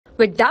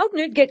With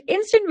Doubtnut, get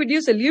instant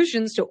video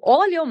solutions to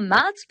all your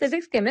maths,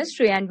 physics,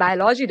 chemistry, and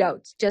biology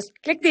doubts. Just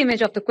click the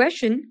image of the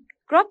question,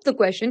 crop the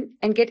question,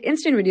 and get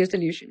instant video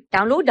solution.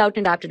 Download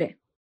Doubtnut app today.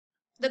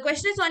 The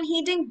question is on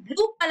heating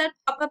blue colored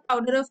copper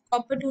powder of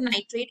copper to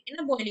nitrate in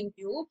a boiling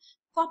tube.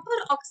 Copper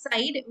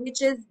oxide,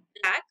 which is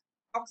black,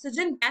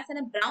 oxygen gas, and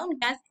a brown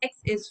gas X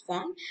is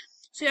formed.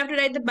 So you have to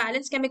write the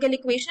balanced chemical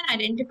equation,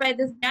 identify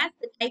this gas,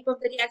 the type of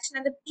the reaction,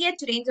 and the pH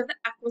range of the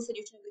aqueous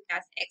solution of the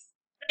gas X.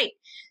 Right.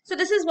 So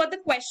this is what the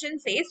question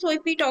says. So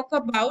if we talk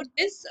about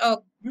this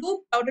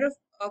blue powder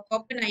of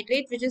copper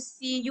nitrate, which is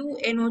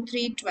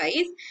CuNO3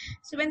 twice.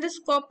 So when this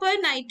copper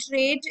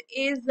nitrate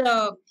is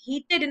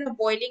heated in a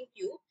boiling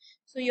tube,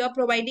 so you are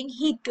providing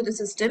heat to the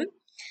system.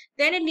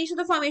 Then it leads to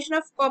the formation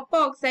of copper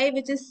oxide,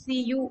 which is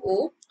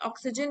CuO,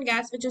 oxygen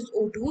gas, which is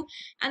O2,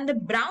 and the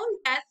brown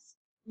gas,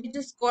 which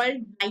is called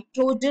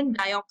nitrogen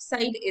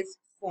dioxide, is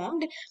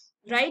formed.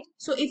 Right.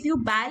 So if you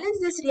balance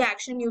this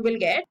reaction, you will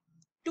get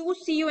 2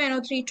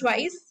 CuNO3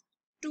 twice,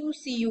 2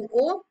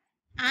 CuO,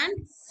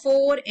 and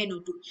 4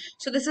 NO2.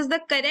 So this is the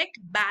correct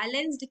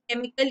balanced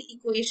chemical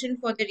equation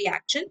for the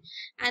reaction.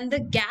 And the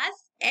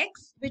gas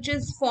X, which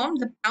is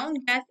formed, the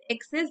brown gas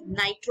X, is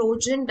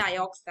nitrogen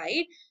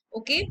dioxide.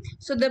 Okay,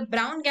 so the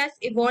brown gas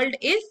evolved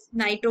is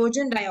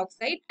nitrogen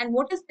dioxide. And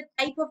what is the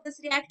type of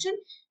this reaction?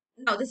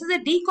 Now, this is a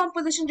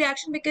decomposition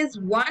reaction because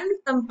one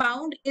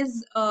compound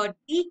is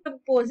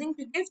decomposing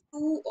to give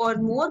two or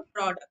more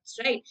products,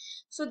 right?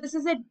 So this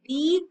is a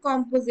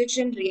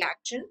decomposition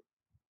reaction,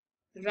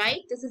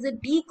 right? This is a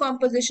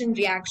decomposition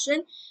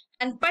reaction,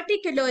 and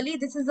particularly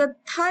this is a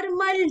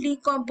thermal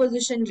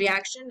decomposition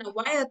reaction. Now,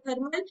 why a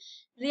thermal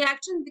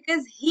reaction?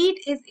 Because heat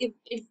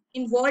is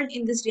involved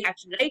in this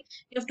reaction, right?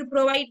 You have to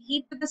provide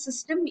heat to the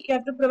system, you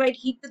have to provide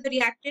heat to the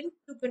reactant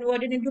to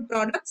convert it into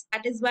products.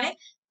 That is why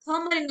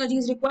thermal energy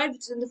is required, which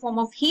is in the form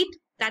of heat.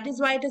 That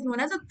is why it is known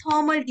as a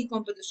thermal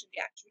decomposition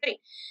reaction, right?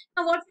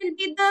 Now, what will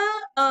be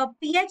the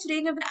pH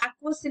range of the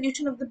aqueous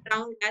solution of the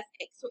brown gas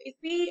X? So, if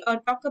we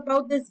talk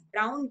about this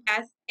brown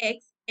gas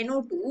X,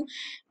 NO2,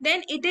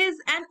 then it is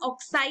an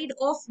oxide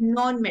of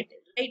non-metal,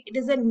 right? It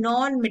is a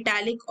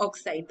non-metallic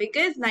oxide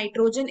because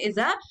nitrogen is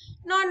a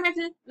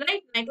non-metal,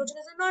 right? Nitrogen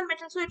is a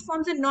non-metal, so it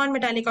forms a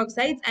non-metallic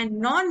oxides, and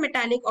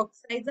non-metallic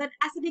oxides are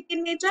acidic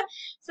in nature.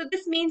 So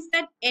this means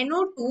that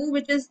NO2,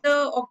 which is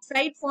the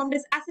oxide formed,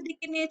 is acidic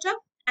in nature,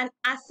 and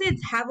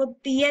acids have a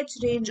pH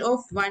range of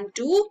 1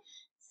 to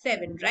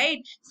 7, right?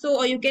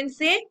 So you can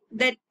say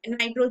that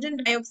nitrogen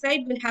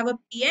dioxide will have a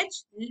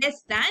pH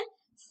less than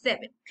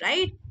 7,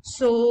 right?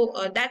 So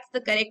that's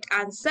the correct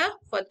answer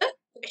for the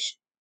question.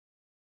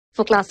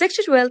 For class 6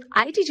 to 12,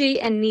 IIT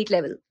JEE and NEET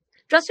level.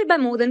 Trusted by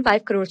more than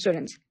 5 crore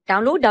students.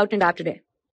 Download Doubtnut app today.